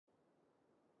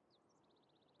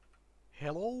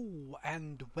Hello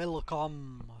and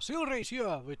welcome! Silrace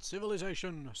here with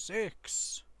Civilization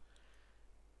 6.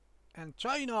 And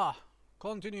China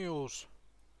continues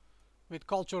with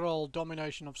cultural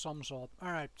domination of some sort.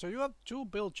 Alright, so you have 2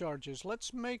 build charges.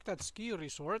 Let's make that ski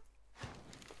resort.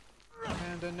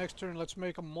 And then next turn let's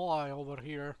make a Moai over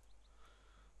here.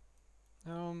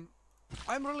 I'm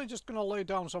really just gonna lay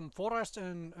down some forests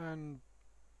and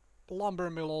lumber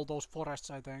mill all those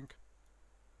forests, I think.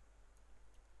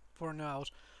 For now.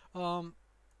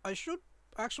 I should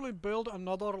actually build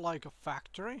another, like, a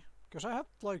factory. Because I have,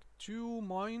 like, 2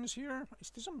 mines here.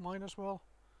 Is this a mine as well?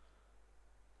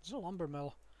 This is a lumber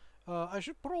mill. I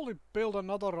should probably build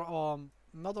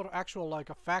another actual, like,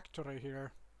 a factory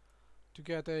here. To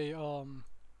get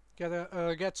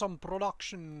a, get some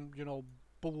production, you know,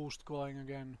 boost going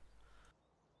again.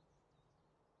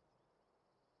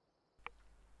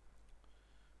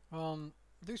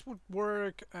 This would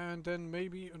work, and then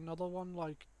maybe another one,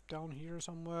 like, down here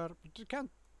somewhere. But you can't...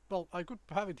 Well, I could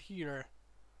have it here.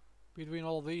 Between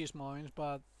all these mines,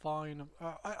 but fine.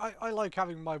 I like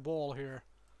having my wall here.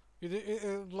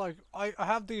 Like, I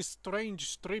have these strange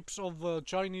strips of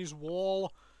Chinese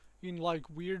wall in, like,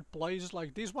 weird places.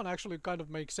 Like, this one actually kind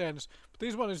of makes sense. But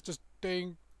this one is just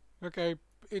dang... Okay,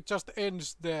 it just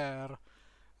ends there.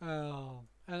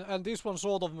 And this one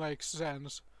sort of makes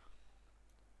sense.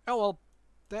 Oh well.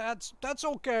 That's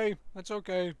okay. That's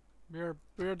okay.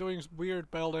 We're doing weird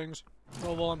buildings.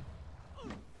 Go on.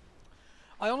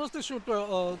 I honestly should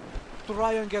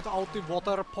try and get out the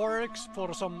water parks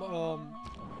for some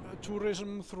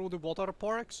tourism through the water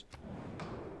parks.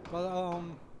 But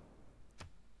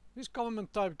this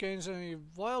government type gains a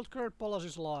wildcard policy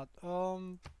slot.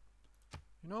 You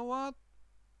know what?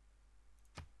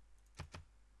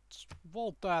 Let's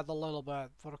vote that a little bit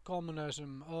for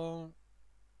communism.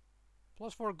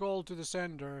 Plus 4 gold to the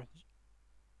sender.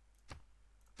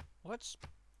 Let's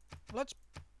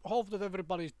hope that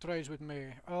everybody trades with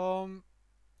me.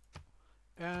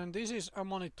 And this is a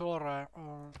monitor.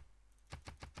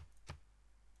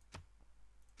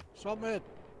 Submit.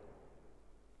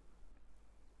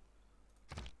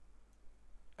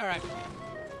 Alright.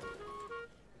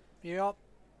 Yep.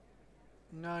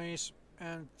 Nice.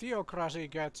 And theocracy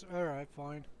gets... Alright,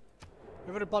 fine.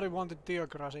 Everybody wanted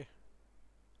theocracy.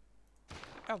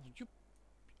 Oh,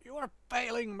 you are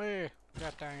failing me!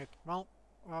 God dang it. Well,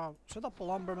 set up a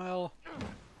lumber mill.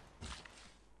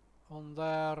 On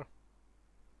there.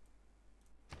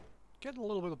 Get a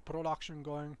little bit of production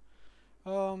going.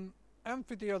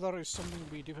 Amphitheater is something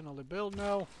we definitely build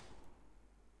now.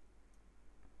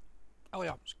 Oh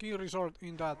yeah, ski resort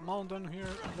in that mountain here,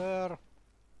 there.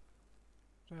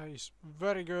 That is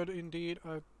very good indeed.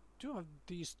 I do have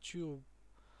these 2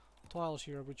 tiles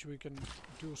here which we can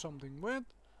do something with.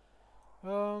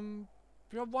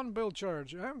 We have 1 build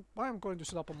charge. I'm going to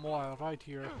set up a Moai right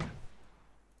here.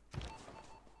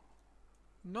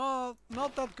 No,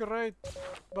 not that great,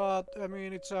 but I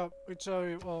mean it's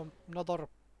another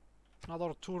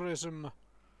tourism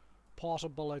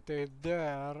possibility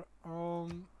there.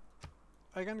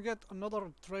 I can get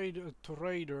another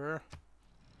trader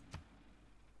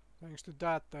thanks to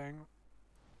that thing.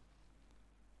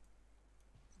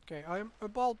 Okay, I'm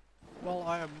about... Well,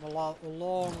 I am a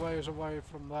long ways away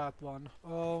from that one.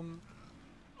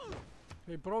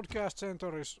 The broadcast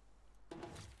center is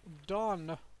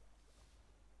done.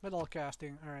 Metal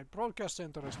casting. Alright, broadcast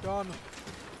center is done.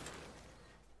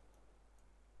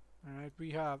 Alright,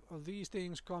 we have these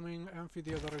things coming.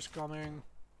 Amphitheater is coming.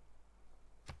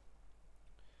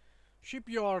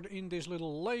 Shipyard in this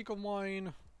little lake of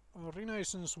mine.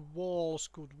 Renaissance walls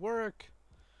could work.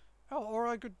 Oh, or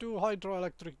I could do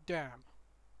hydroelectric dam.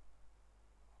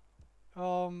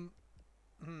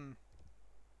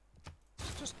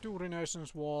 Just do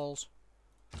Renaissance walls.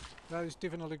 That is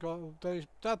definitely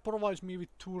that provides me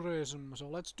with tourism, so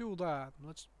let's do that.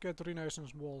 Let's get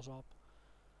Renaissance walls up.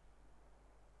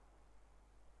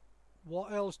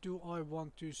 What else do I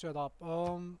want to set up?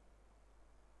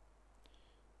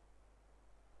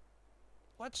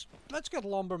 Let's get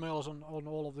lumber mills on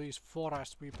all of these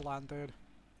forests we planted.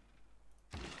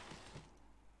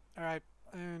 Alright,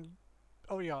 and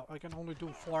oh yeah, I can only do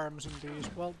farms in these.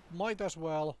 Well, might as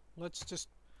well. Let's just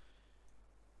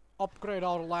upgrade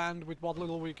our land with what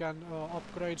little we can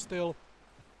upgrade still.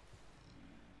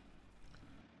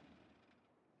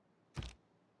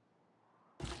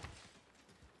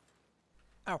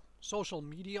 Oh, social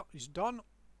media is done.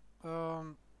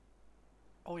 Oh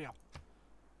yeah.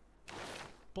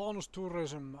 Bonus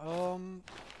tourism.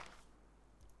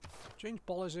 Change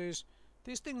policies.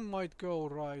 This thing might go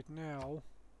right now.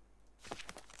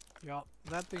 Yeah,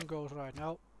 that thing goes right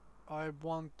now. I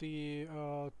want the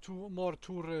more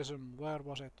tourism. Where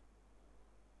was it?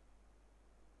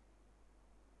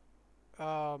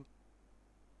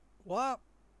 What?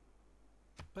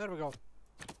 There we go.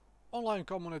 Online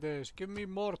communities. Give me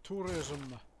more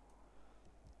tourism.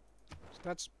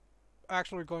 That's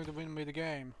actually going to win me the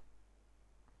game.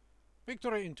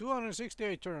 Victory in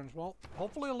 268 turns. Well,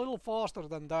 hopefully a little faster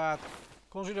than that,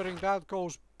 considering that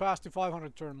goes past the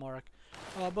 500 turn mark.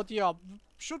 But yeah,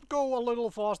 should go a little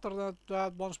faster than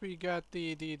that once we get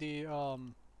the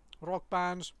rock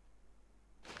bands.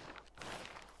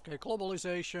 Okay,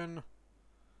 globalization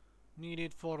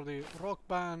needed for the rock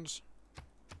bands.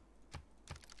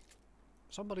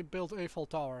 Somebody built Eiffel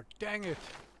Tower. Dang it!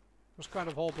 Was kind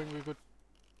of hoping we could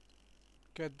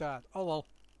get that. Oh well.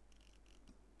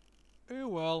 Oh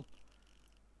well.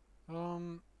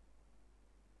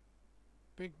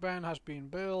 Big Ben has been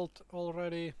built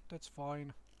already. That's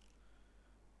fine.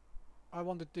 I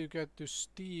wanted to get to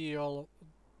steel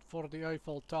for the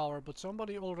Eiffel Tower, but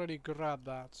somebody already grabbed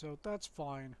that, so that's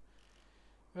fine.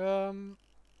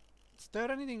 Is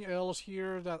there anything else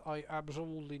here that I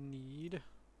absolutely need?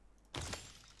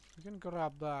 We can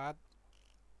grab that.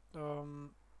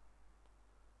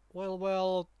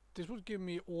 Well, this would give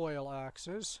me oil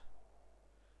access.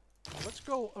 Let's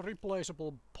go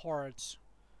replaceable parts.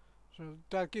 So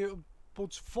that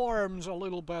puts farms a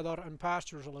little better and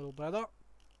pastures a little better.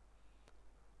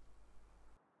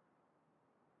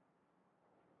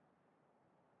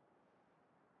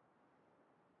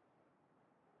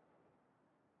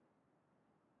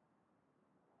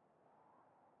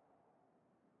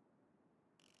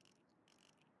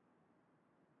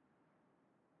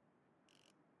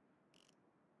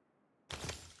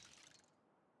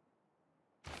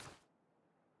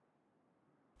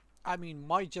 I mean,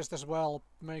 might just as well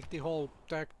make the whole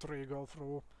tech tree go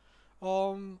through.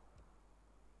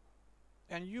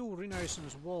 And you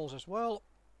Renaissance walls as well.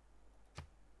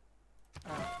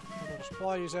 The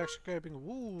spy is escaping.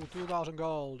 Woo, 2000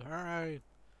 gold. Alright.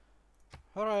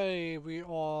 Hooray, we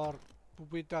are...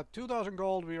 With that 2000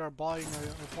 gold we are buying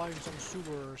some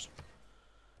sewers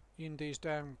in these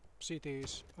damn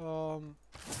cities.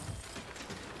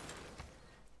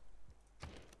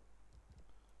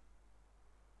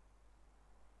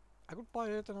 I could buy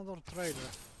yet another trader.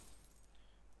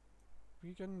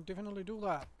 We can definitely do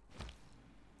that.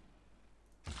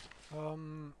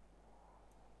 Oh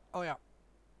yeah.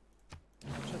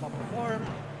 Set up a farm.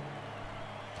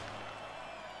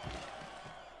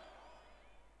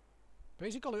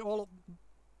 Basically all of...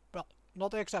 Well,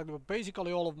 not exactly, but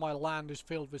basically all of my land is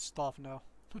filled with stuff now.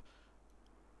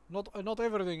 Not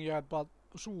everything yet, but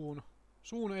soon.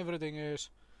 Soon everything is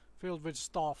filled with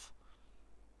stuff.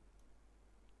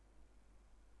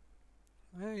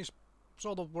 It's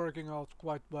sort of working out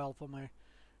quite well for me.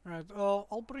 Right,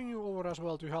 I'll bring you over as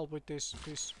well to help with this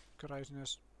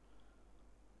craziness.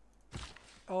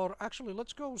 Or actually,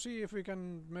 let's go see if we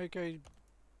can make a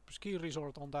ski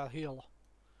resort on that hill.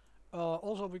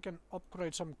 Also, we can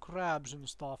upgrade some crabs and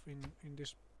stuff in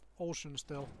this ocean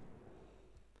still.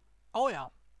 Oh yeah.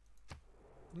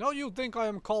 Now you think I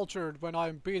am cultured when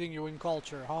I'm beating you in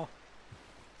culture, huh?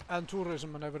 And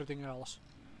tourism and everything else.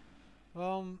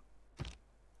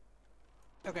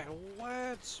 Okay,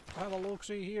 let's have a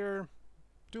look-see here.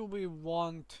 Do we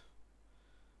want...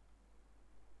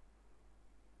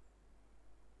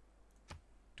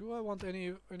 Do I want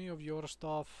any of your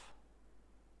stuff?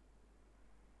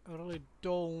 I really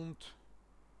don't.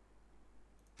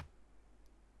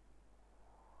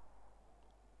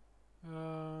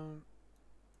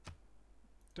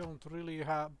 Don't really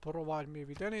provide me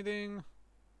with anything.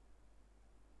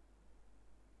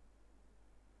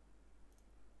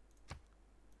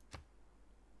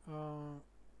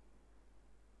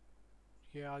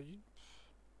 Yeah,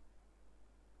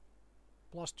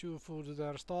 +2 food to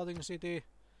their starting city.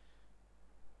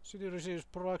 City receives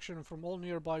production from all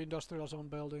nearby industrial zone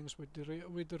buildings with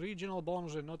the regional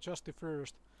bonus and not just the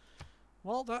first.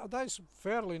 Well, that is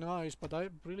fairly nice, but I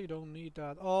really don't need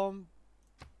that.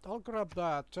 I'll grab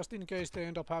that just in case they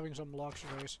end up having some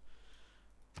luxuries.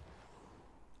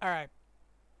 All right.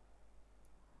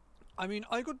 I mean,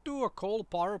 I could do a coal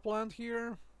power plant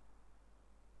here.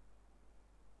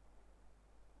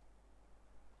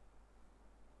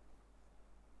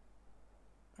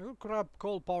 I could grab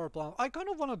coal power plant. I kind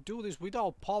of want to do this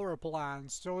without power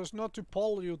plants, so as not to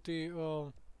pollute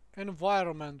the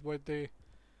environment with the...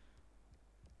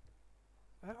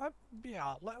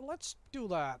 yeah, let's do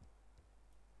that.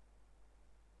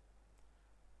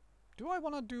 Do I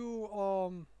want to do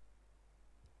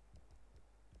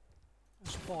a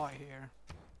spy here?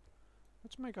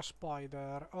 Let's make a spy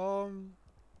there.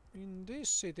 In this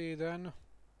city then.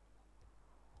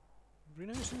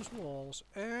 Renaissance walls.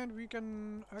 And we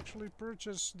can actually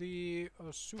purchase the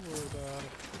sewer there.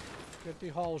 Get the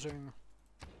housing.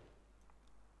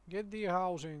 Get the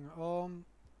housing.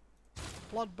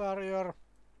 Flood barrier.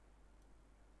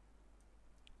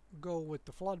 Go with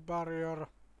the flood barrier.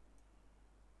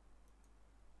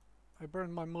 I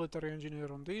burned my military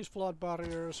engineer on these flood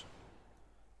barriers.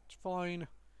 It's fine.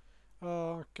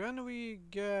 Can we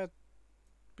get...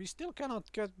 We still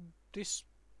cannot get this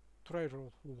trade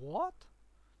route. What?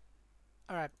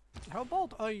 Alright, how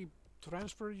about I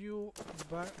transfer you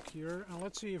back here and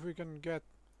let's see if we can get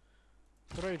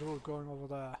trade route going over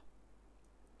there.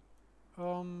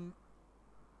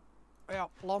 Yeah,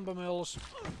 lumber mills.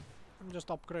 I'm just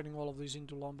upgrading all of these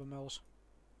into lumber mills.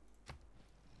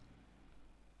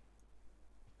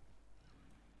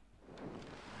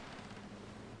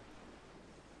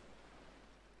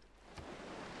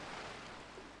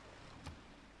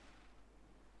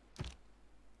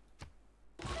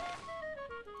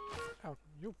 Oh,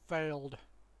 you failed.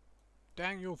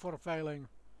 Dang you for failing.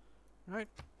 Right,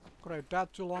 grab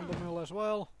that to lumber mill as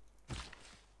well.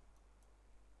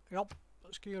 Yep,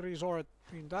 ski resort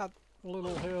in that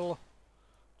little hill.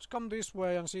 Let's come this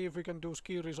way and see if we can do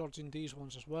ski resorts in these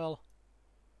ones as well.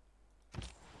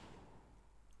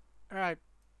 Alright.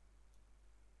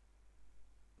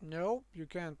 No, you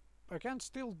can't. I can't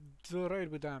still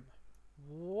trade with them.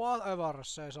 Whatever,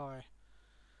 says I.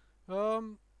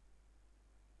 You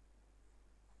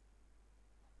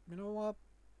know what?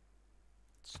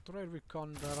 Let's trade with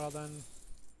Canberra then.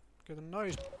 Get a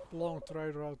nice long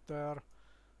trade route there.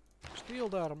 Steal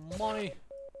their money.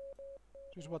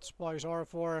 This is what spies are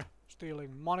for.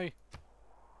 Stealing money.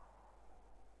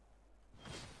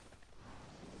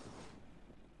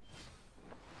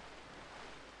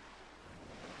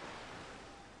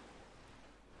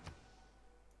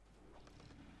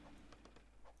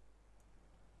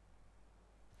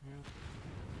 Yeah.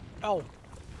 Oh!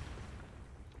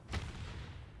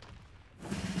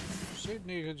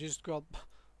 Sydney just got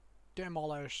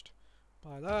demolished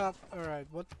by that. Alright,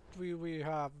 what do we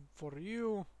have for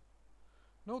you?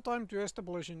 No time to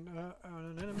establish an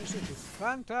enemy city.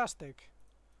 Fantastic.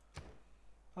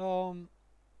 Arena.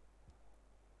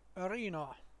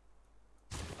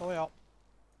 Oh yeah.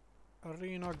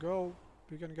 Arena, go.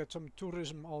 We can get some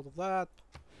tourism out of that.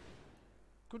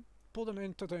 Could put an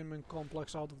entertainment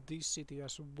complex out of this city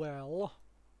as well.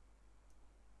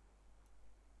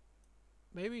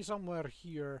 Maybe somewhere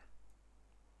here.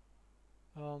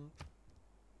 4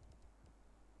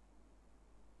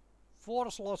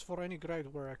 slots for any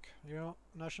great work. Yeah,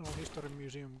 National History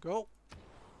Museum, go.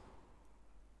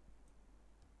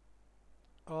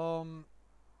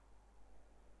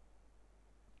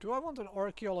 Do I want an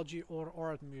archaeology or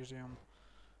art museum?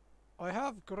 I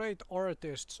have great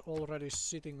artists already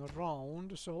sitting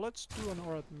around, so let's do an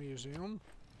art museum.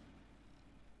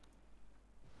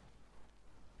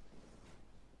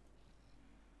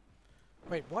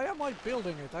 Wait, why am I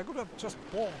building it? I could have just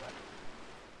bought it.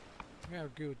 Yeah,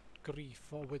 good grief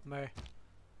with me.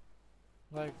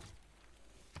 Like,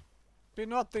 did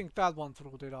not think that one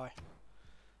through, did I?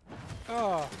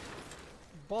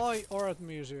 Buy art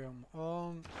museum.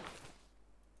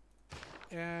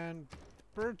 And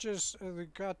purchase the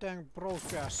goddamn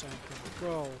broadcast center.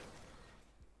 Go.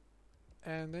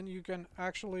 And then you can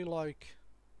actually like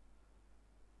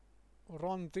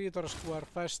run theater square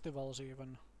festivals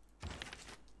even.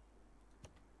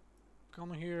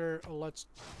 Come here, let's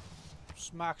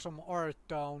smack some art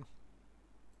down.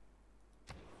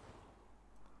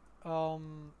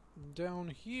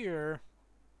 Down here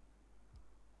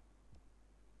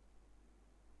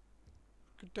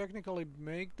could technically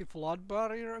make the flood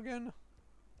barrier again.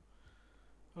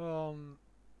 Let's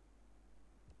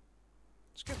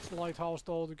get the lighthouse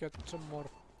though to get some more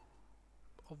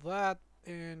of that.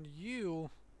 And you...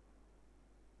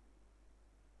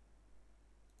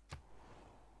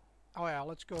 Oh yeah,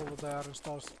 let's go over there and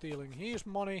start stealing his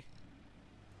money.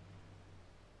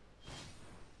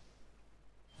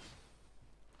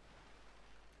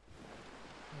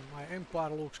 And my empire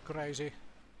looks crazy.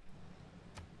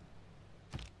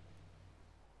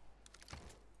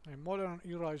 A modern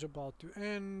era is about to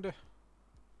end.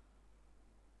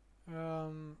 Yeah,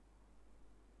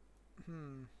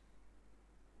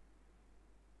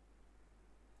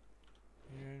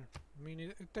 I mean,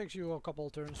 it takes you a couple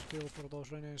turns still for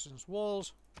those Renaissance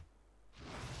walls.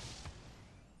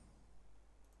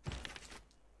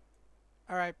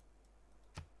 Alright.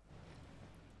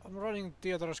 I'm running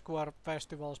Theatre Square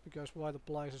festivals because why the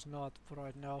place is not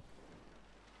right now.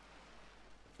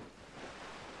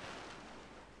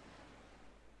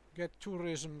 get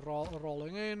tourism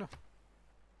rolling in.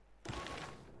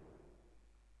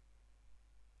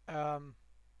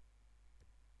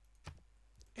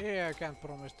 Yeah, I can't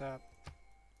promise that.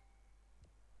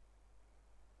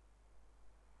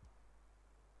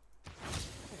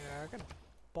 Yeah, I can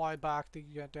buy back the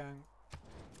dang.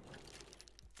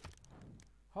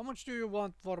 How much do you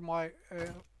want for my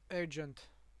agent?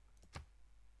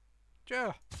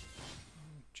 Yeah,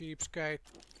 cheapskate.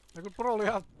 I could probably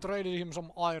have traded him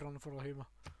some iron for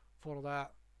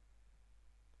that.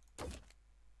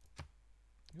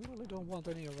 You really don't want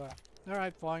any of that.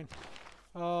 Alright, fine.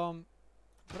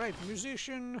 Great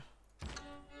musician.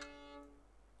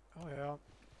 Oh yeah.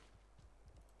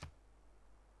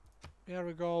 Here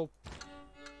we go.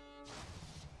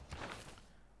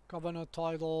 Governor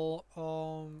title.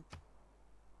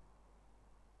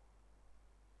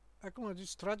 Acknowledge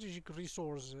strategic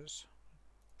resources.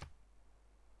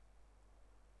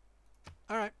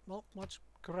 Alright, well, let's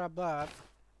grab that.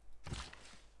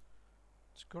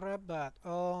 Let's grab that.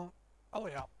 Oh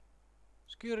yeah.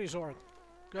 Ski resort.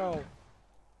 Go.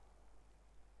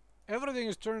 Everything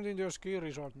is turned into a ski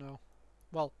resort now.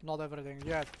 Well, not everything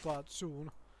yet, but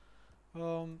soon.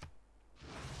 There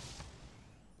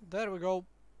we go.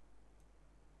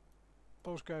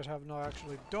 Those guys have now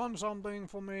actually done something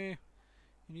for me.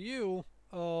 And you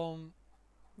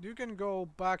can go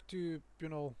back to, you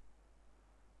know,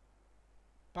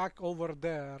 back over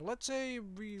there. Let's say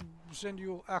we send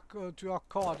you to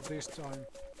Akkad this time.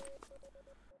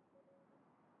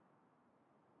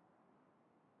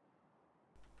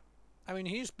 I mean,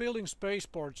 he's building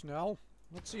spaceports now.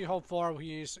 Let's see how far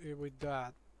he is with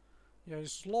that. Yeah,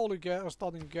 he's slowly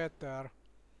starting to get there.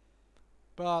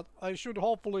 But I should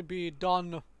hopefully be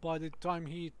done by the time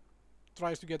he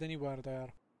tries to get anywhere there.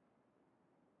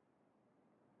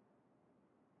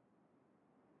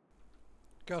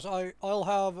 Because I'll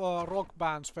have rock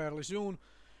bands fairly soon,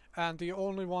 and the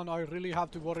only one I really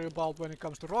have to worry about when it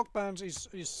comes to rock bands is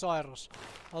Silrace.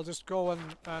 I'll just go and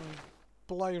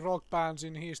play rock bands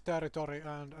in his territory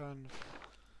and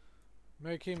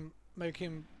make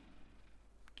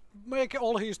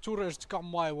all his tourists come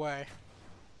my way.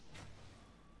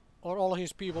 Or all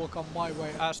his people come my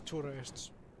way as tourists.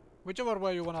 Whichever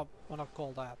way you wanna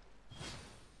call that.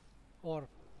 Or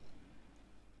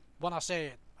wanna say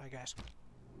it, I guess.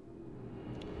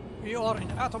 We are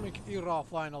in atomic era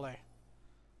finally.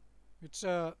 It's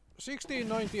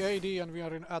 1690 AD and we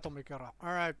are in atomic era.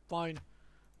 Alright, fine.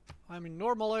 I'm in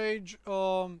normal age.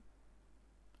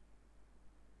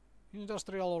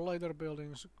 Industrial or later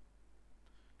buildings.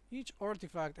 Each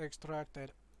artifact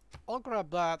extracted. I'll grab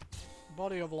that.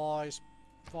 Body of lies.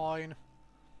 Fine.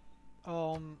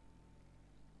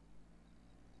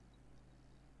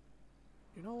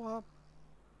 You know what?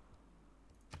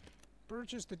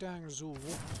 Purchase the dang zoo.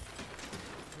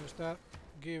 Because that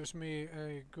gives me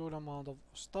a good amount of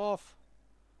stuff.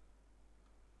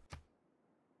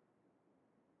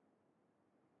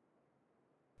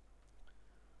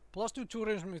 +2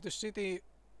 tourism if the city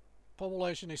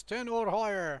population is 10 or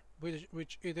higher,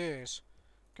 which it is.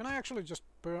 Can I actually just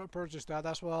purchase that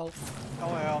as well? Oh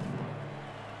yeah.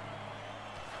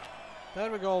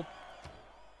 There we go.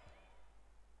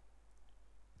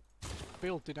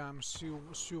 Built the damn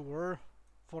sewer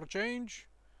for change.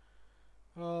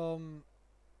 I'm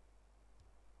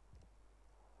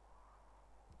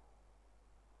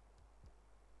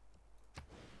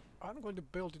going to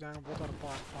build the damn water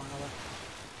park finally.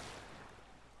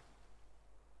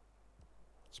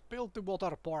 Let's build the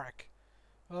water park.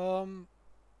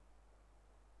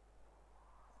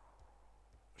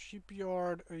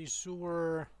 Shipyard, a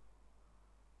sewer.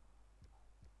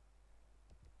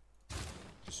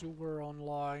 Sewer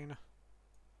online.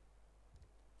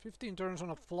 15 turns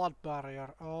on a flood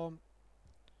barrier.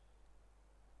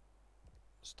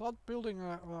 Start building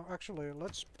a... actually,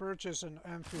 let's purchase an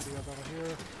amphitheater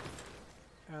here.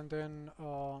 And then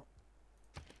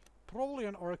probably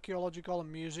an archaeological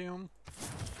museum.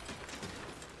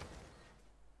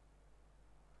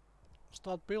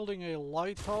 Start building a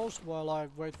lighthouse while I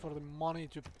wait for the money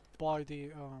to buy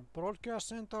the broadcast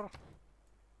center.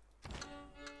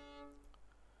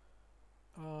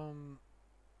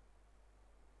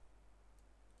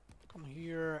 Come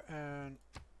here and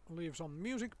leave some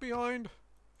music behind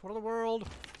for the world.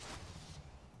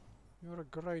 You're a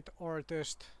great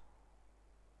artist.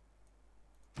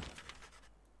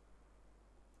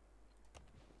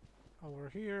 Over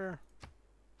here.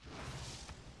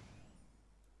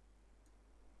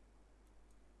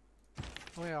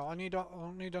 Oh yeah, I need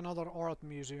another art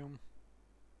museum.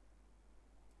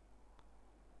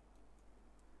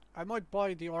 I might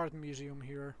buy the art museum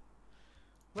here.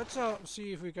 Let's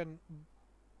see if we can,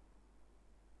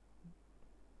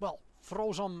 well,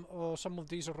 throw some of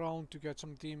these around to get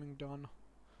some theming done.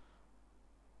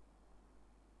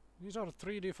 These are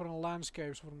 3 different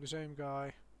landscapes from the same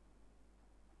guy.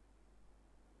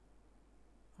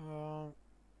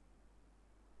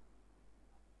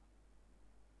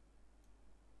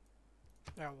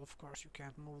 Yeah, of course you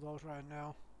can't move those right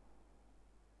now.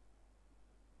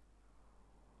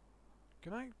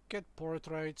 Can I get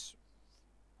portraits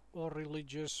or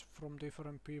religious from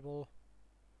different people?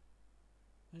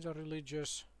 These are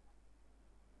religious.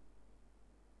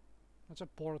 That's a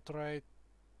portrait.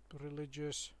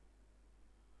 Religious.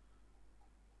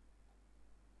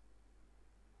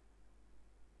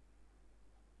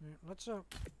 Yeah, let's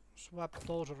swap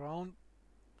those around.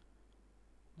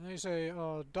 There's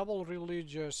a double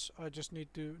religious. I just need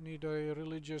a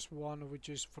religious one, which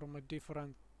is from a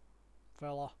different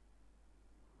fella.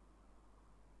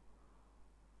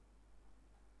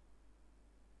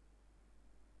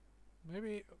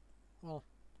 Maybe, well,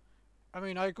 I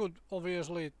mean, I could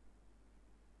obviously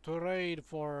trade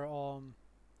for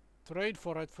it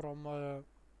from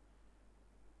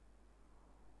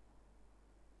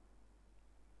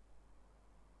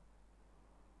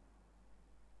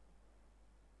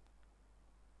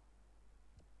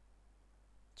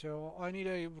so I need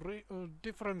a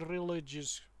different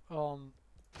religious one.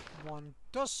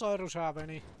 Does Cyrus have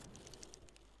any?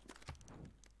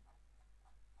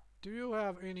 Do you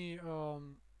have any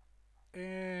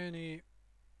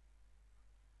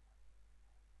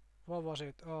what was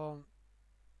it?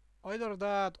 Either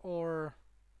that or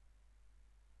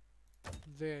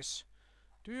this.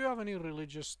 Do you have any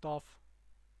religious stuff?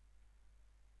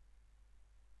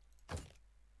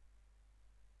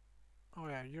 Oh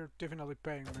yeah, you're definitely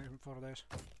paying me for this.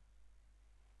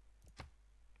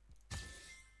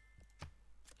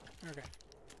 Okay.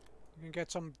 You can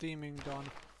get some theming done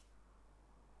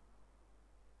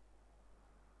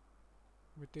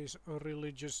with these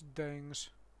religious things.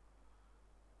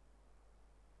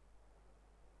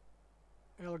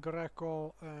 El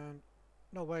Greco and...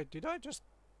 No wait, did I just...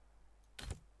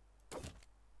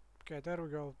 Okay, there we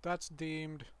go. That's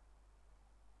themed.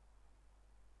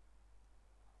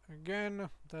 Again,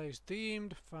 that is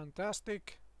themed.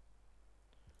 Fantastic.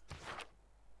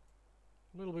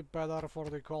 A little bit better for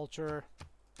the culture.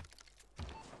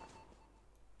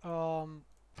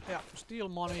 Yeah, steal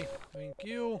money. Thank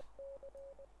you.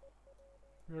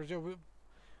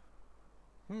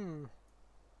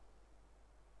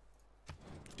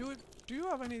 Do you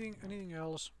have anything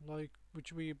else like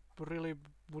which we really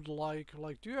would like?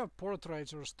 Like, do you have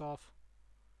portraits or stuff?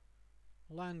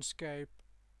 Landscape.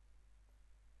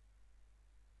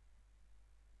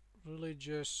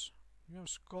 Religious. You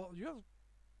have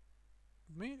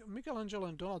Michelangelo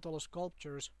and Donatello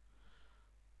sculptures.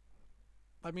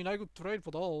 I mean, I could trade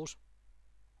for those.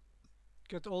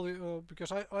 Get all the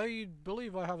because I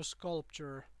believe I have a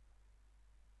sculpture.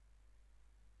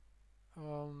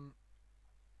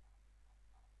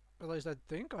 At least I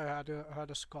think I had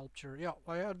a sculpture. Yeah,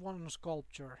 I had one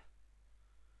sculpture.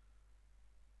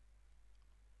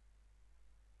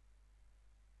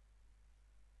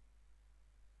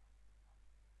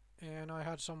 And I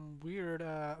had some weird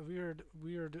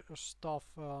stuff.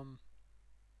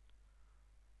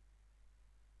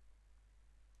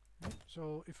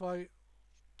 So if I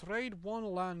trade one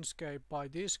landscape by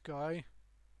this guy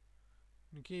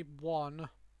and keep one,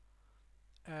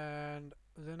 and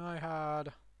then I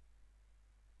had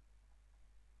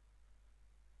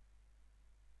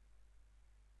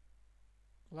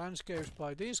landscapes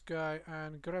by this guy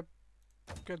and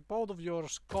get both of your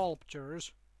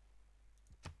sculptures.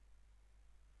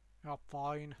 Yeah,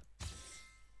 fine.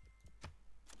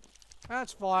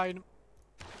 That's fine.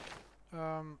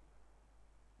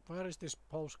 Where is this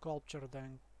post sculpture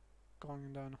then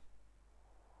going then?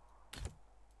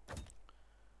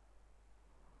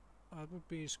 That would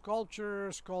be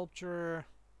sculpture, sculpture,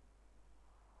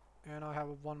 and I have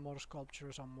one more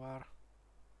sculpture somewhere.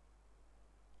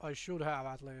 I should have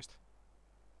at least.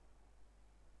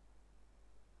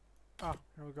 Ah,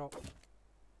 here we go.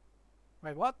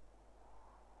 Wait, what?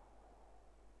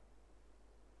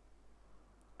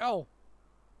 Oh!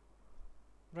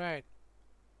 Right.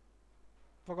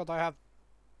 Forgot I have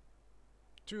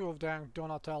 2 of them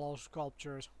Donatello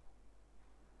sculptures.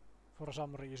 For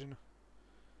some reason.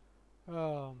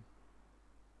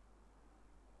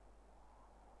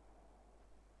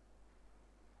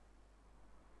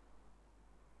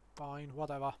 Fine,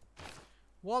 whatever.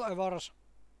 Whatever's.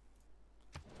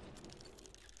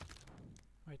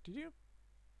 Wait, did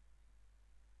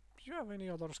you have any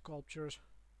other sculptures?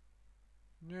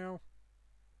 No.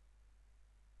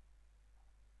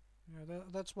 Yeah,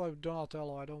 that's why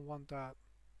Donatello, I don't want that.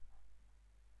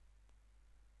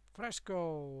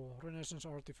 Fresco! Renaissance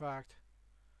artifact.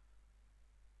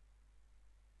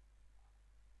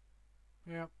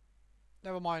 Yeah,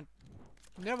 never mind.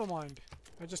 Never mind.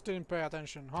 I just didn't pay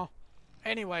attention, huh?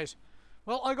 Anyways.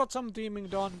 Well, I got some teaming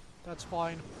done. That's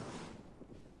fine.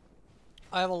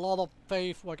 I have a lot of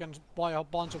faith I can buy a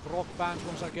bunch of rock bands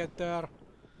once I get there.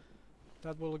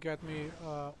 That will get me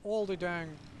all the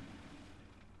dang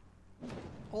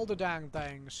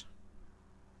things.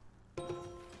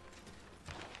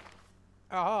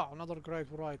 Aha, another great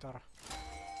writer.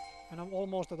 And I'm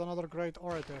almost at another great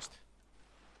artist.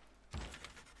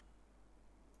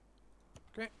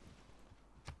 Okay.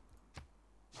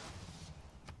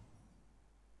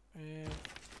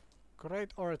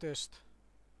 Great artist.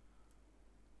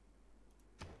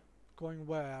 Going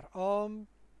where? You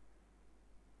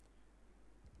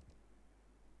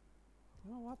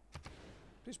know what?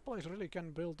 This place really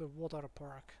can build a water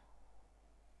park.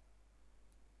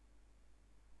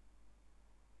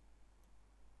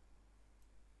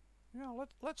 Yeah,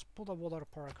 let's put a water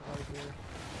park right here.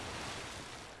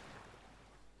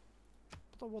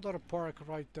 Put a water park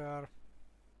right there.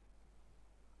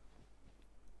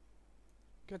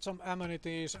 Get some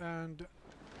amenities, and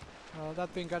that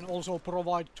thing can also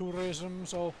provide tourism,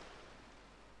 so...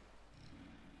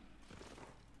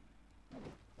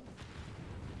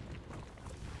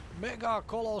 Mega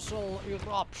colossal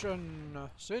eruption!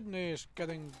 Sydney is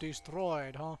getting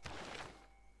destroyed, huh?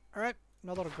 Alright,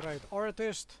 another great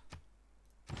artist.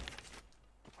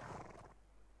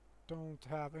 Don't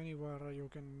have anywhere you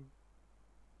can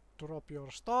drop your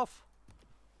stuff.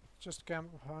 Just can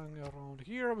hang around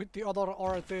here with the other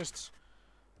artists.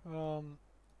 And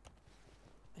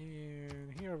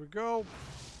here we go.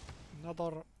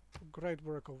 Another great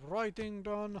work of writing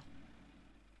done.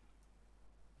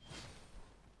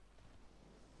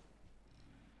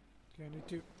 Okay,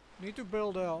 need to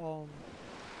build a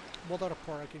water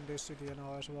park in this city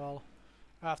now as well.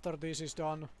 After this is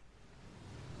done.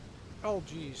 Oh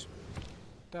jeez,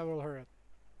 that will hurt.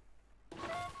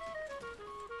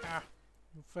 Ah,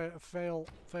 fail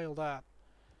that.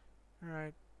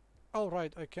 Alright. Oh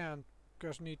right, I can't,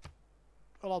 because need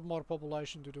a lot more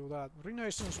population to do that.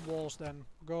 Renaissance walls then,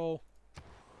 go.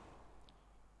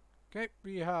 Okay,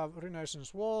 we have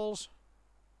Renaissance walls.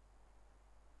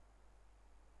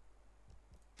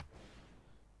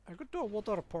 I could do a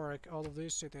water park out of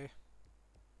this city.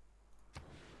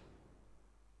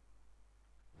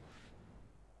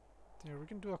 Yeah, we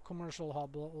can do a commercial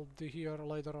hub of the here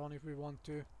later on if we want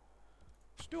to.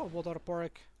 Let's do a water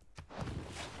park.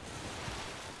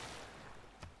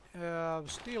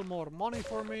 Steal more money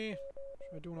for me.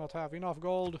 I do not have enough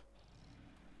gold.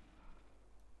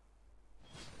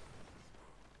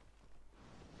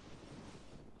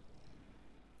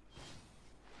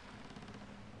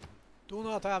 Do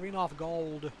not have enough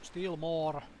gold. Steal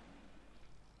more.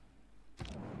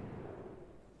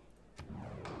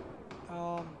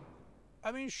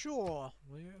 I mean, sure.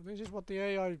 This is what the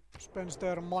AI spends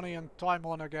their money and time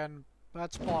on again.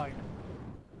 That's fine.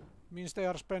 Means they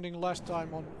are spending less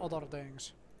time on other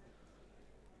things.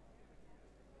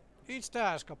 Each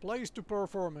task, a place to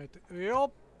perform it.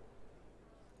 Yup.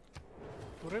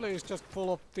 Really, it's just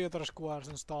full of theater squads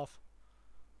and stuff.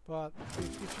 But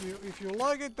if you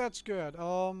like it, that's good.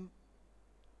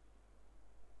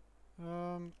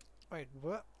 Wait,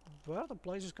 where the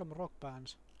places come rock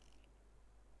bands?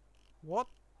 What?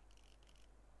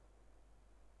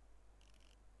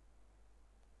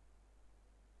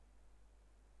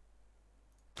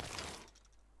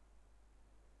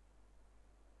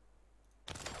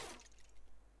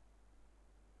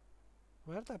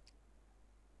 Where the...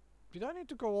 Did I need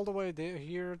to go all the way there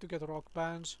here to get rock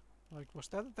bands? Like, was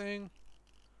that a thing?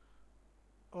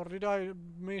 Or did I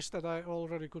miss that I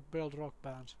already could build rock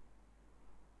bands?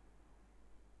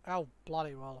 Oh,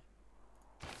 bloody well.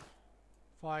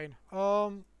 Fine.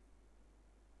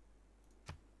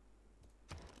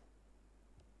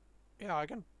 Yeah, I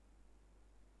can...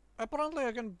 Apparently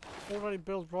I can already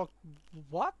build rock...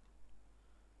 What?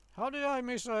 How did I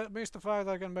miss the fact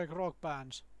I can make rock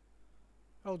bands?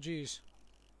 Oh, jeez.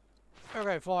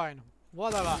 Okay, fine.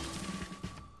 Whatever.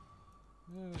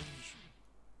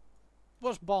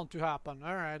 Was bound to happen.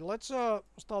 Alright, let's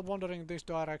start wandering this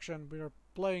direction. We're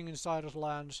playing in Silrace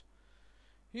Lands.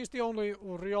 He's the only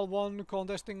real one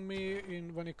contesting me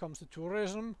in when it comes to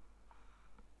tourism.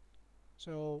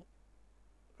 So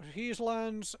his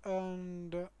lands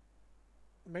and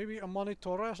maybe Amani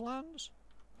Torres lands?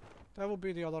 That would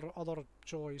be the other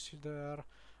choice there.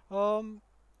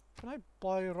 Can I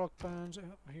buy rock bands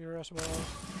here as well?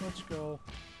 Let's go.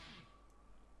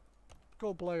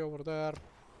 go play over there.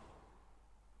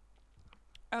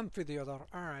 Amphitheater.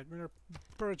 Alright, we're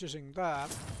purchasing that.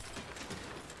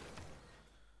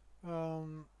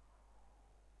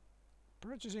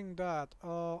 Purchasing that.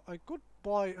 I could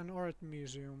buy an art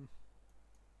museum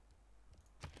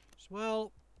as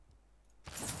well.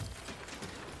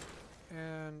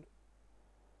 And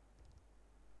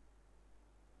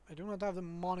I do not have the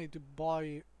money to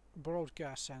buy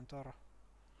broadcast center.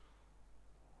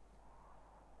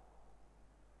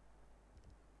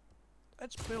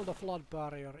 Let's build a flood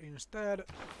barrier instead.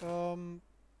 Going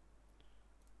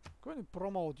to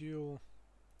promote you.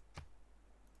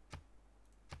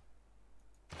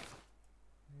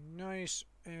 Nice,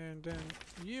 and then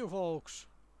you folks,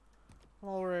 come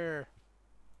over here.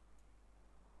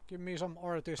 Give me some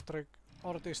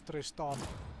artistry stuff.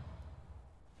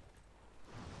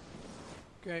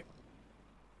 Okay.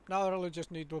 Now I really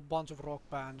just need a bunch of rock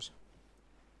bands.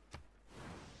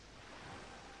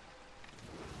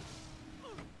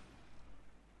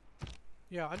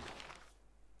 Yeah,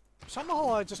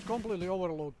 somehow I just completely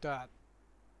overlooked that.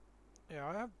 Yeah,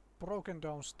 I have broken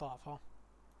down stuff, huh?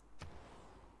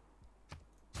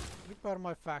 Repair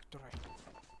my factory.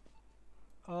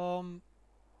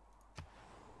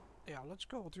 Yeah, let's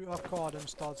go to Akkad and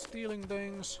start stealing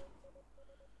things.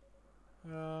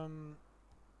 Build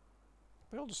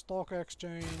a stock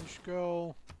exchange,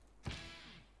 go.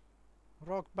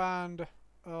 Rock band,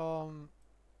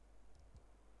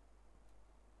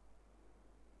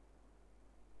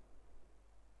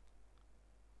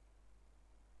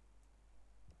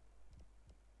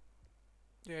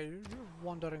 yeah, you're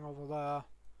wandering over there.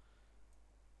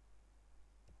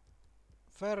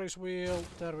 Ferris wheel,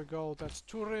 there we go, that's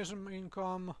tourism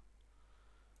income.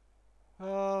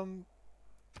 Do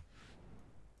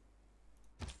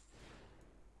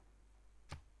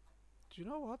you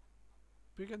know what?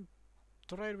 We can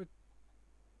trade with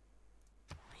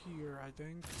here, I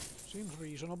think. Seems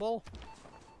reasonable.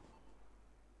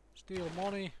 Steal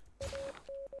money.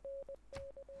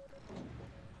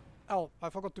 Oh, I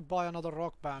forgot to buy another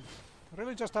rock band. I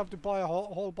really just have to buy a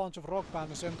whole bunch of rock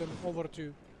bands and send them over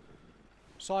to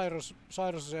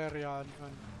Cyrus's area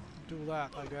and do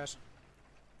that, I guess.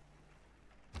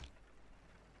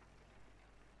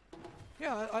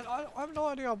 Yeah, I have no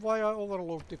idea why I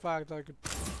overlooked the fact that I could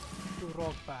do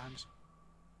rock bands.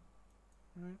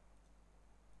 Right.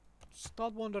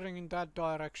 Start wandering in that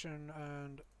direction,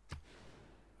 and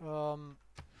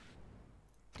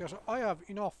because I have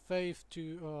enough faith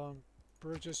to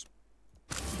purchase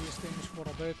these things for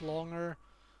a bit longer.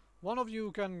 One of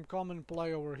you can come and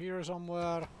play over here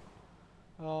somewhere.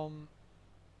 What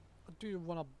do you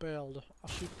want to build? A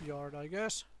shipyard, I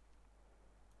guess.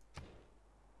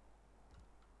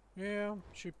 Yeah,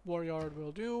 shipyard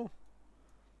will do.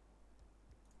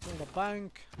 Build a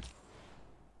bank.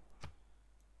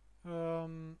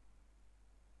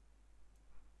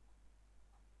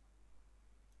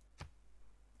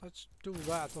 Let's do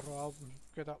that route.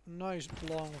 Get a nice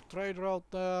long trade route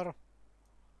there.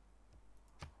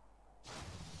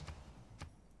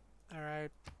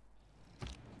 Alright.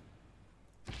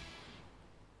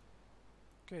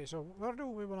 Okay, so where do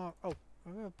we wanna... Oh,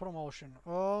 we have a promotion.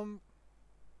 From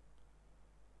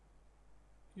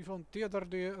Theater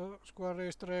Square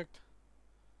District.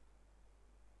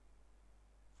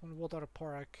 From Water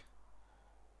Park.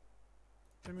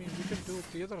 I mean, we can do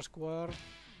Theater Square.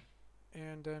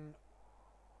 And then...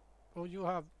 Oh, you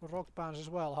have rock bands as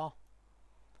well, huh?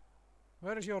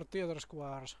 Where is your Theater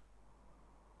Squares?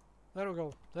 There we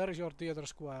go. There is your Theater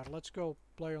Square. Let's go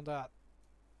play on that.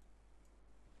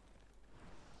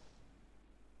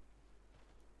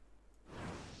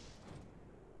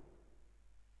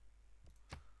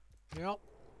 Yep.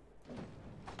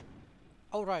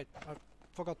 Oh right, I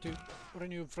forgot to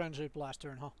renew friendship last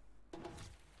turn, huh?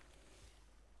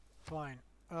 Fine.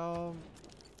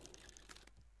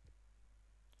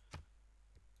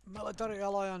 Military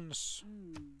alliance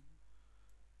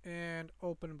and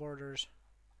open borders.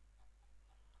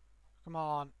 Come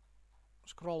on,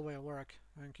 scroll will work.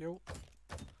 Thank you.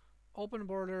 Open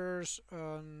borders,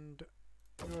 and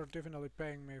you're definitely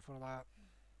paying me for that.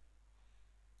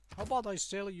 How about I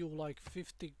sell you like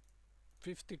 50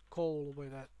 coal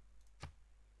with it?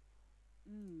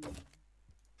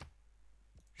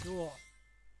 Sure.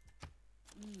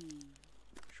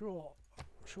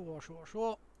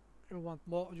 Sure. You want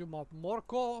more? You want more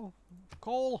coal?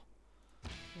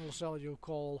 We'll sell you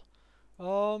coal.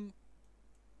 Let's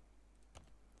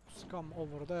come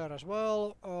over there as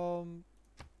well.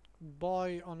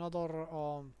 Buy another.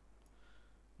 You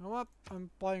know what? I'm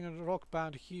buying a rock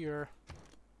band here.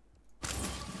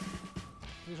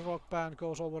 This rock band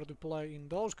goes over to play in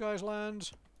those guys'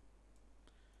 lands.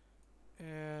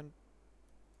 And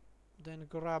then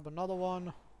grab another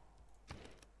one.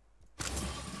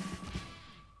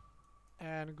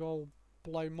 And go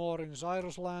play more in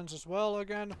Silrace lands as well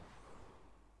again.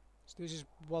 So this is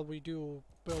what we do,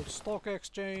 build stock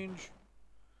exchange.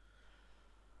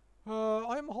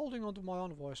 I'm holding on to my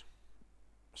envoys.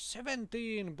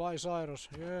 17 by Silrace.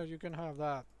 Yeah, you can have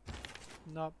that.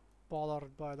 Not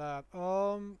bothered by that.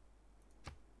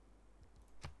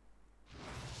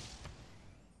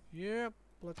 Yep,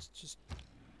 let's just...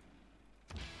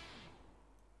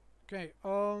 Okay,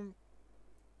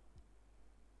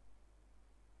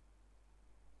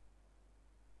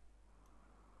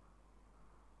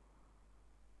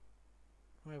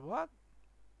 wait, what?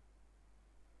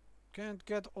 Can't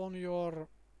get on your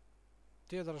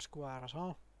theater squares,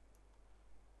 huh?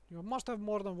 You must have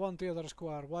more than one theater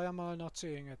square. Why am I not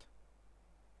seeing it?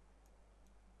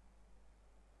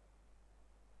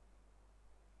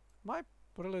 Am I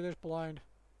really this blind?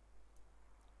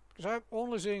 Because I'm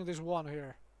only seeing this one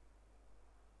here.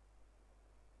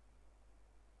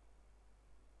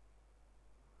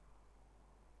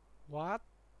 What?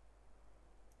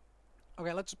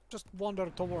 Okay, let's just wander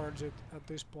towards it at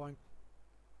this point.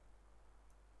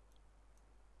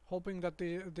 Hoping that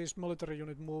this military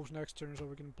unit moves next turn so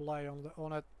we can play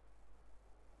on it.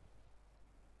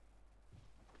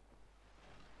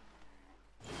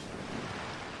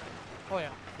 Oh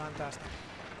yeah, fantastic.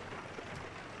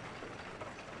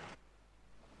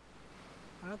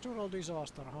 Natural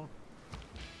disaster, huh?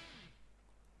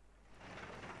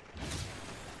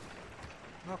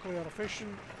 Nuclear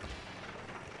fission.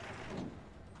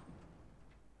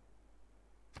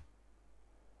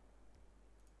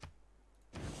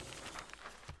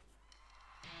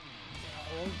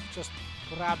 We'll just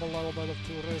grab a little bit of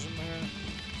tourism here.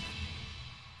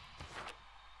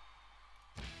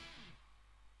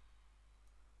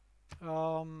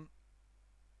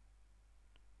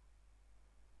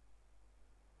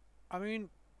 I mean,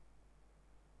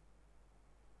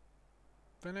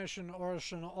 Venetian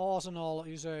Arsenal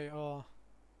is a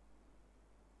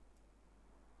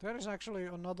there is actually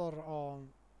another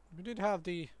we did have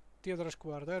the theater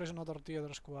square. There is another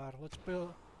theater square. Let's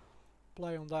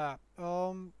play on that.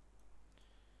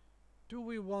 Do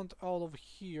we want out of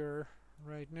here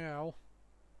right now?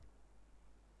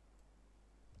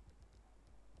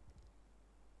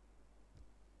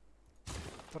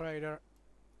 Trader.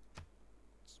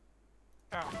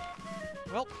 Ah.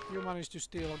 Well, you managed to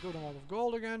steal a good amount of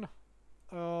gold again.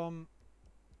 Confirm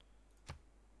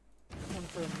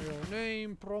your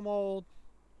name, promote.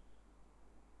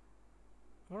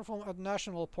 Perform at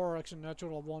national parks and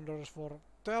natural wonders for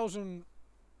 1,000.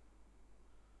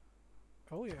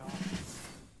 Oh yeah.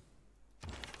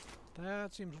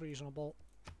 That seems reasonable.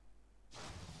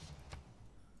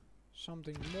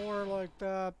 Something more like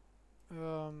that.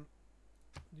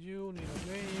 You need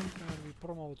a name and we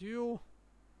promote you.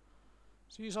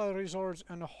 Seaside resorts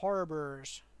and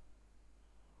harbors.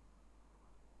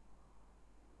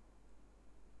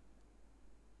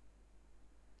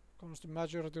 Comes the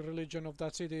majority religion of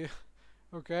that city.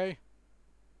 Okay.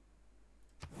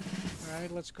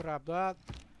 Alright, let's grab that.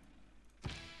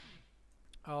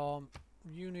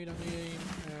 You need a name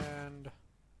and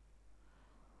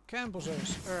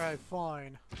campuses. Alright,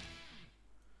 fine.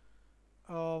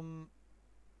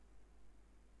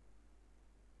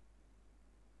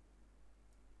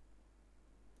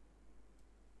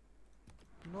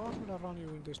 Not gonna run you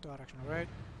in this direction, right?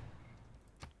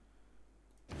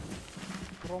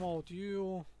 Promote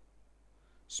you.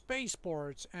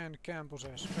 Spaceports and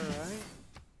campuses, alright.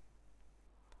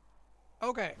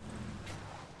 Okay.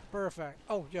 Perfect.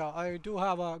 Oh yeah, I do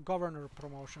have a governor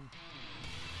promotion.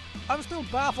 I'm still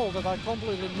baffled that I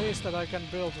completely missed that I can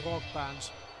build rock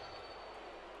bands.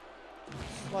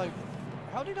 Like,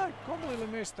 how did I completely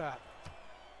miss that?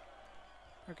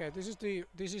 Okay, this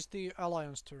is the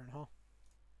alliance turn, huh?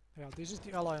 Yeah, this is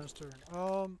the alliance turn.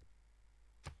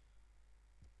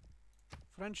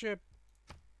 Friendship.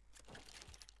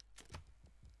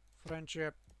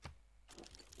 Friendship.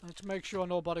 Let's make sure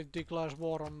nobody declares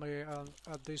war on me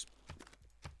at this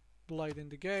late in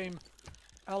the game.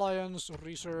 Alliance,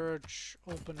 research,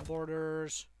 open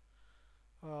borders.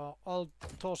 I'll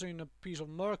toss in a piece of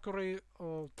mercury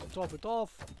to top it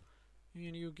off,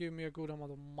 and you give me a good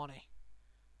amount of money.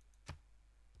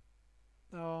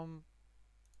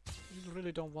 You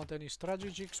really don't want any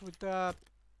strategics with that.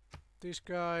 This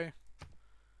guy.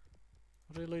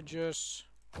 Religious.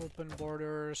 Open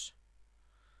borders.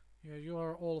 Yeah, you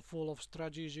are all full of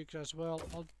strategics as well.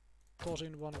 I'll toss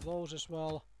in one of those as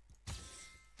well.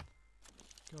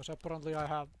 Because apparently I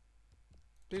have...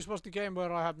 This was the game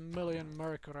where I had million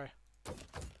mercury.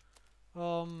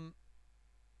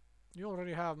 You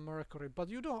already have mercury, but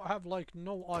you don't have like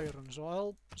no iron, so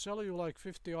I'll sell you like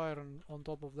 50 iron on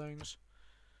top of things.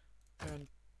 And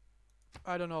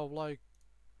I don't know, like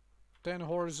 10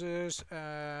 horses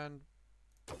and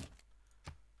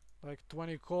like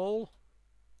 20 coal.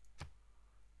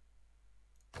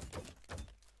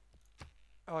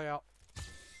 Oh yeah.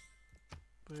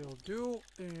 Will do.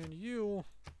 And you,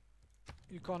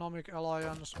 economic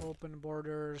alliance, open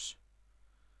borders.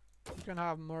 You can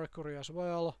have mercury as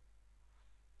well.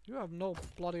 You have no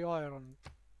bloody iron.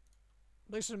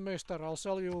 Listen, mister, I'll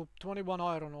sell you 21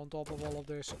 iron on top of all of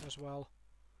this as well.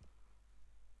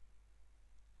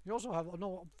 You also have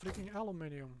no freaking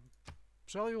aluminium.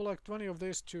 Sell you like 20 of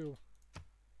this too.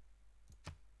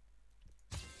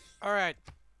 Alright.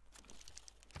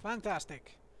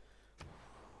 Fantastic.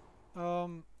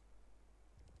 What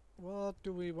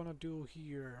do we want to do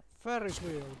here? Ferris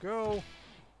wheel, go.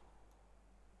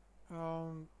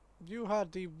 You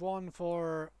had the one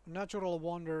for natural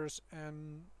wonders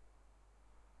and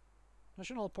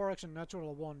national parks and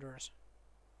natural wonders.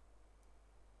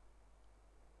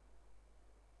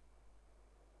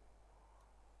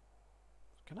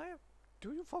 Can I...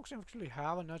 Do you folks actually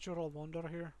have a natural wonder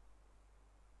here?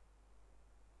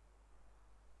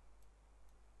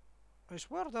 I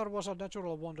swear there was a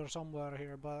natural wonder somewhere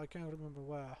here, but I can't remember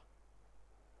where.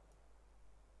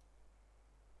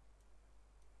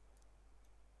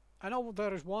 I know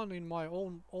there is one in my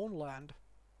own land.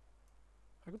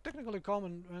 I could technically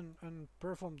come and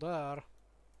perform there.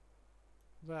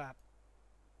 That.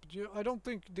 But I don't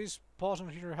think this person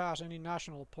here has any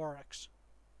national parks.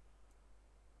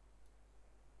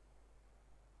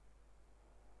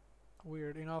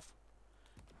 Weird enough.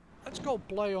 Let's go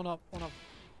play on a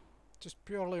just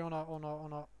purely on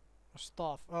a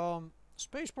stuff.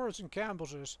 Spaceports and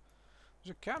campuses. There's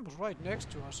a campus right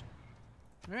next to us.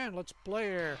 Man, let's play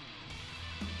here.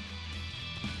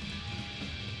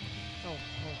 Oh,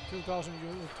 2000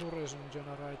 tourism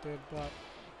generated, but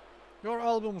your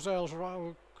album sales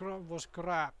was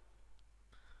crap.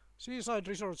 Seaside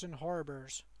resorts and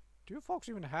harbors. Do you folks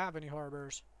even have any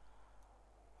harbors?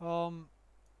 I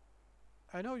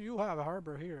know you have a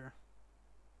harbor here.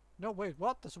 No, wait,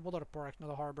 what? That's a water park, not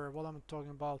a harbor. What am I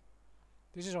talking about?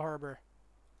 This is a harbor.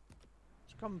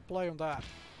 Let's come and play on that.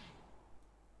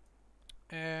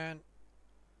 And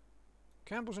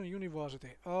campus and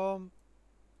university.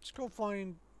 Let's go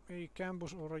find a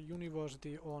campus or a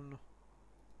university on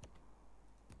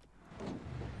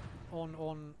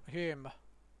him.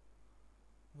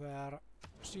 There.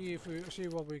 See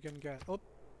what we can get. Oh,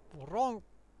 wrong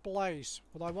place.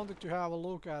 What I wanted to have a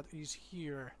look at is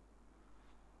here.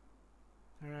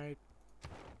 Alright.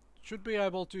 Should be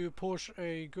able to push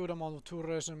a good amount of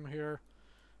tourism here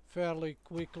fairly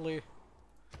quickly.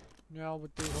 Now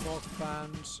with these rock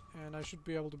bands, and I should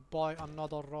be able to buy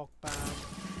another rock band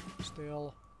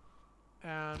still,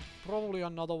 and probably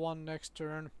another one next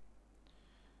turn.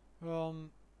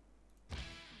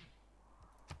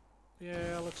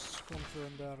 Yeah, let's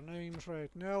confirm their names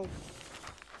right now,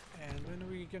 and then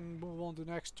we can move on to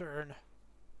next turn.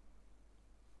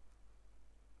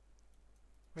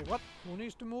 Wait, what? Who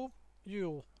needs to move?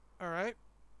 You. Alright.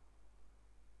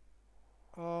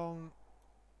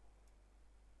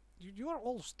 You are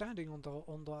all standing on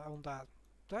that.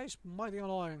 That is mighty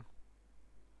annoying.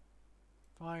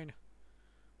 Fine.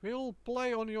 We'll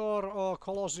play on your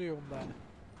Colosseum then.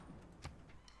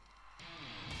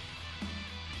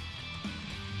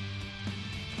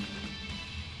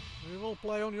 We will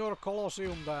play on your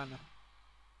Colosseum then.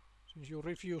 Since you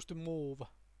refuse to move.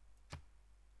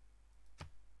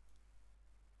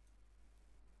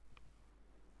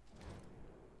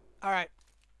 Alright.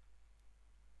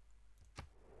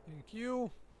 Thank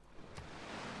you.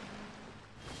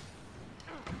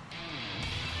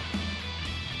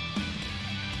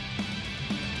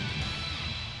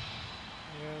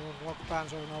 Yeah, the rock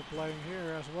bands are now playing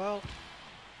here as well.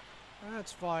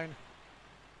 That's fine.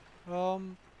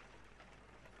 Do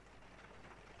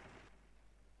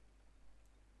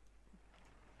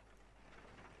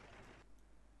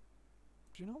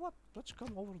you know what? Let's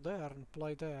come over there and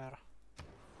play there.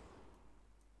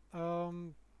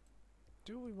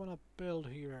 Do we want to build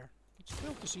here? Let's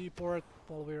build the seaport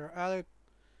while we're at it.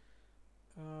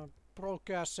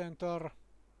 Broadcast center.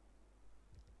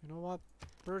 You know what?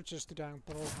 Purchase the damn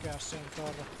broadcast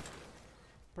center.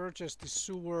 Purchase the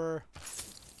sewer.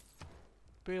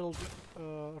 Build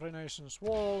Renaissance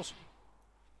walls.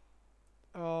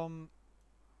 What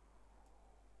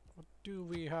do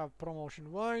we have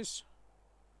promotion wise?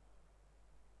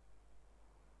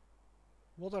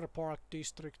 Water Park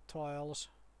District tiles.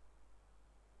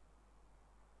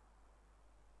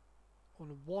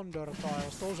 On Wonder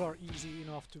tiles, those are easy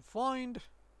enough to find.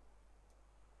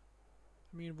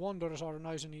 I mean, wonders are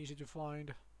nice and easy to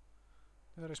find.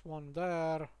 There is one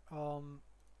there. And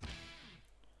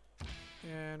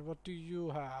what do you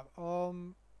have?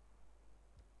 Alright,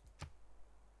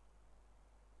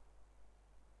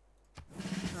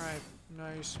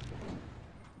 nice.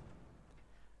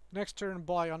 Next turn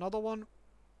buy another one.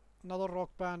 Another rock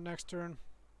band next turn.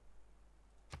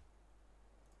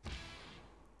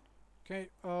 Okay,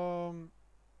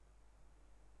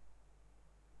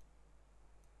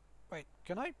 wait,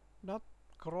 can I not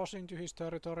cross into his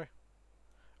territory?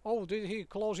 Oh, did he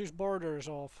close his borders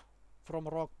off from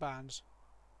rock bands?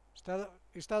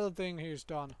 Is that a thing he's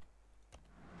done?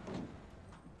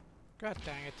 God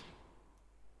dang it.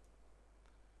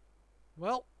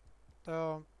 Well,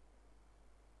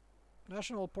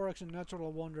 National Parks and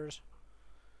Natural Wonders.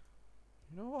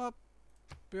 You know what?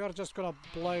 We are just gonna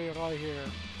play right here.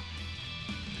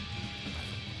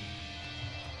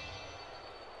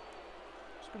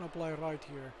 Just gonna play right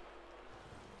here.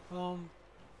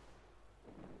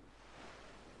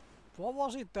 What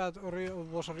was it that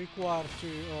was required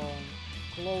to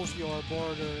close your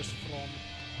borders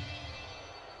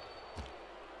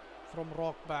from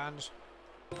rock bands?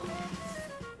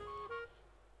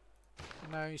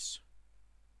 Nice.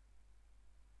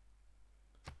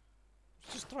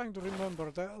 Just trying to remember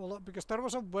that, because there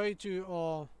was a way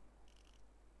to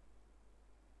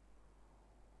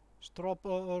stop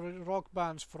rock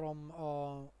bands from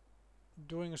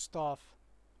doing stuff.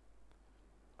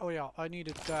 Oh yeah, I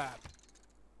needed that.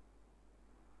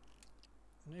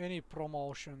 Any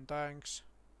promotion, thanks.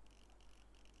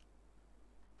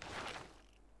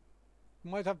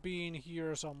 Might have been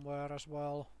here somewhere as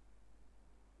well.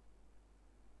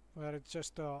 Where it's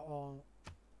just a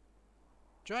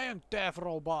giant death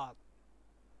robot.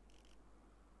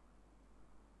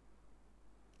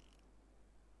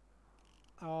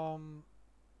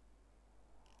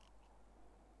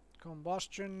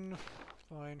 Combustion,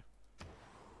 fine.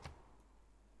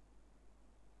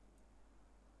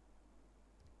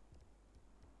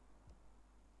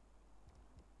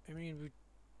 I mean, we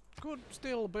could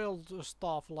still build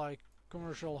stuff like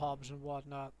commercial hubs and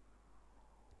whatnot.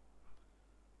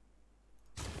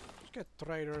 Let's get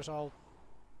traders out.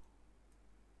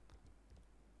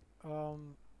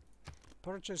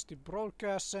 Purchase the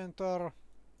broadcast center.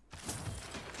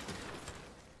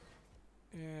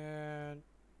 And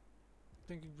I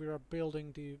think we are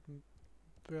building the...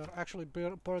 We are actually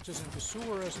purchasing the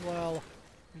sewer as well.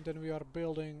 And then we are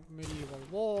building medieval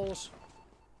walls.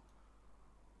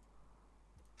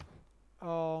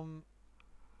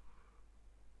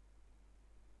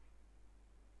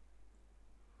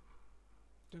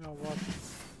 You know what?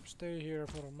 Stay here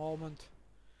for a moment.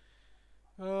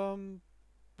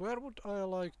 Where would I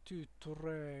like to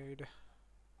trade?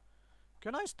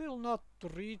 Can I still not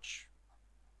reach?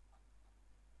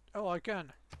 Oh, I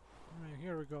can.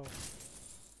 Here we go.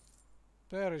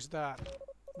 There is that.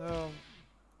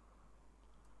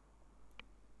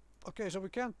 Okay, so we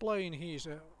can't play in his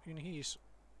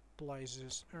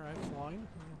places. Alright, fine.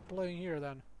 We're playing here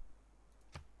then.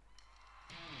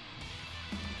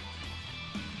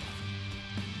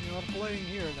 We are playing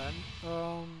here then.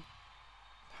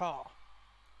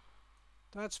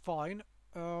 That's fine.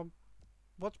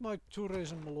 What's my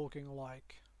tourism looking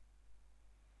like?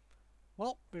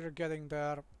 Well, we're getting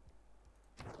there.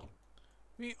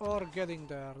 We are getting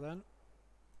there then.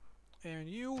 And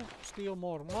you steal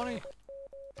more money.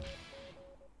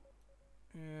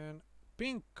 And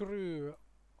Pink Crew,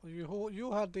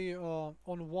 you had the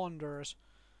on Wonders.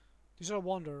 These are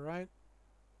Wonder, right?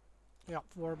 Yeah,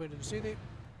 Forbidden City.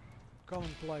 Come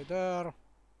and play there.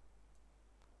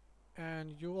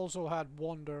 And you also had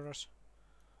Wonders,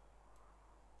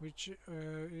 which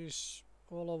is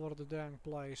all over the dang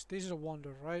place. This is a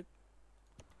Wonder, right?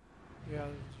 Yeah,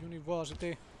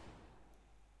 University.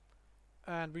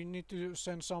 And we need to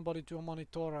send somebody to a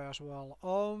Monitore as well.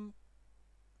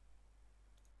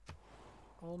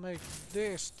 I'll make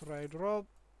this trade route.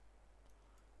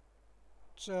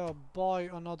 So buy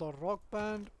another rock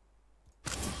band.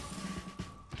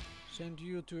 Send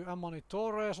you to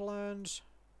Amonitore's lands.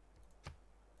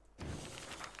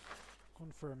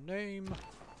 Confirm name.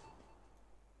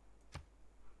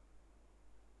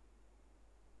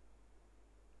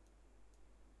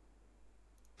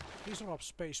 Disrupt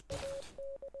spaceport.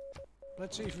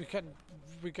 Let's see if we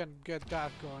can get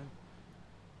that going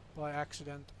by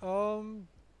accident. Oh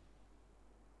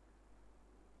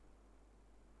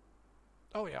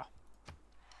yeah.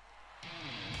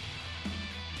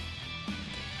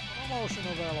 Promotion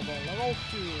available. Level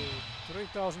 2.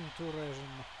 3000 tourism.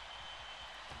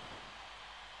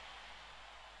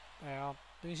 Yeah,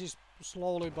 this is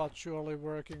slowly but surely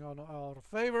working on our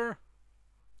favor.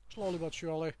 Slowly but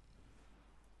surely.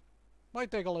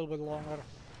 Might take a little bit longer.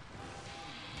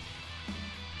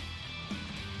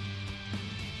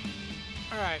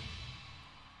 Alright.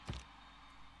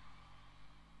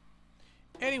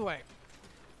 Anyway.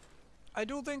 I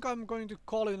do think I'm going to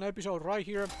call it an episode right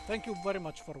here. Thank you very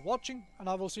much for watching, and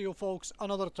I will see you folks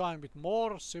another time with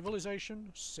more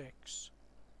Civilization 6.